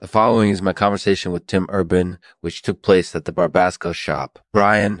The following is my conversation with Tim Urban, which took place at the Barbasco shop.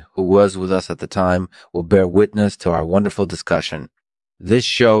 Bryan, who was with us at the time, will bear witness to our wonderful discussion. This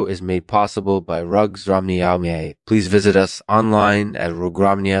show is made possible by Rugs Romniaume. Please visit us online at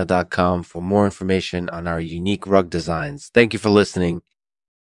rugromnia.com for more information on our unique rug designs. Thank you for listening.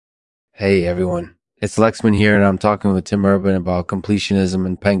 Hey everyone, it's Lexman here, and I'm talking with Tim Urban about completionism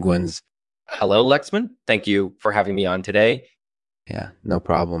and penguins. Hello, Lexman. Thank you for having me on today. Yeah, no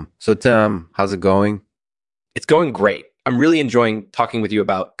problem. So Tim, how's it going? It's going great. I'm really enjoying talking with you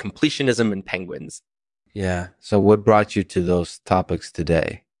about completionism and penguins. Yeah, so what brought you to those topics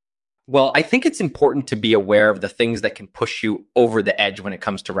today? Well, I think it's important to be aware of the things that can push you over the edge when it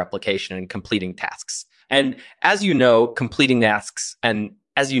comes to replication and completing tasks. And as you know, completing tasks and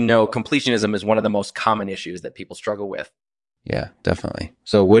as you know, completionism is one of the most common issues that people struggle with. Yeah, definitely.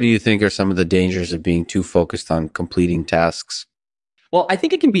 So what do you think are some of the dangers of being too focused on completing tasks? Well, I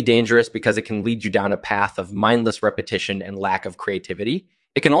think it can be dangerous because it can lead you down a path of mindless repetition and lack of creativity.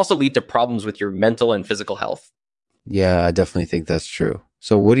 It can also lead to problems with your mental and physical health. Yeah, I definitely think that's true.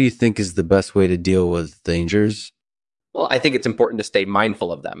 So what do you think is the best way to deal with dangers? Well, I think it's important to stay mindful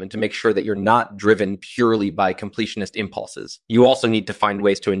of them and to make sure that you're not driven purely by completionist impulses. You also need to find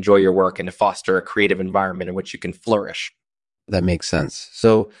ways to enjoy your work and to foster a creative environment in which you can flourish. That makes sense.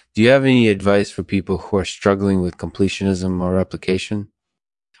 So do you have any advice for people who are struggling with completionism or replication?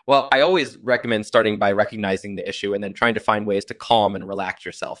 Well, I always recommend starting by recognizing the issue and then trying to find ways to calm and relax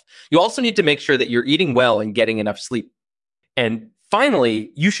yourself. You also need to make sure that you're eating well and getting enough sleep. And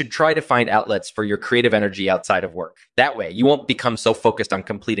finally, you should try to find outlets for your creative energy outside of work. That way, you won't become so focused on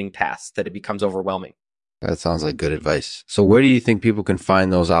completing tasks that it becomes overwhelming. That sounds like good advice. So where do you think people can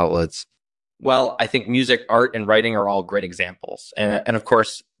find those outlets? Well, I think music, art, and writing are all great examples. And of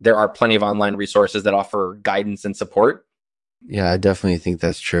course, there are plenty of online resources that offer guidance and support. Yeah, I definitely think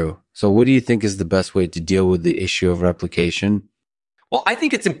that's true. So what do you think is the best way to deal with the issue of replication? Well, I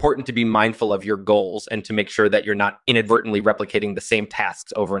think it's important to be mindful of your goals and to make sure that you're not inadvertently replicating the same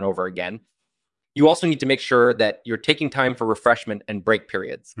tasks over and over again. You also need to make sure that you're taking time for refreshment and break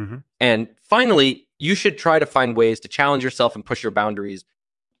periods. And finally, you should try to find ways to challenge yourself and push your boundaries.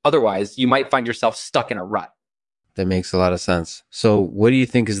 Otherwise, you might find yourself stuck in a rut. That makes a lot of sense. So what do you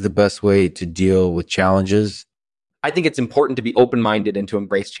think is the best way to deal with challenges? I think it's important to be open-minded and to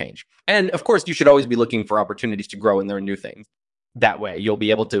embrace change. And of course, you should always be looking for opportunities to grow and learn new things. That way, you'll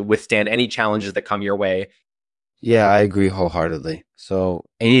be able to withstand any challenges that come your way. Yeah, I agree wholeheartedly. So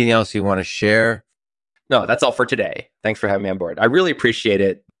anything else you want to share? No, that's all for today. Thanks for having me on board. I really appreciate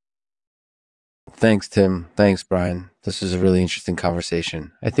it. Thanks, Tim. Thanks, Bryan. This was a really interesting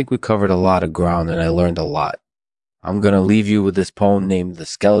conversation. I think we covered a lot of ground and I learned a lot. I'm going to leave you with this poem named The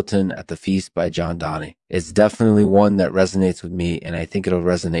Skeleton at the Feast by John Donne. It's definitely one that resonates with me, and I think it'll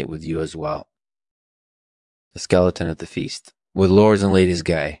resonate with you as well. The Skeleton at the Feast. With lords and ladies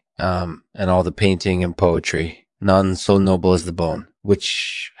gay, and all the painting and poetry, none so noble as the bone,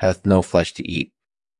 which hath no flesh to eat.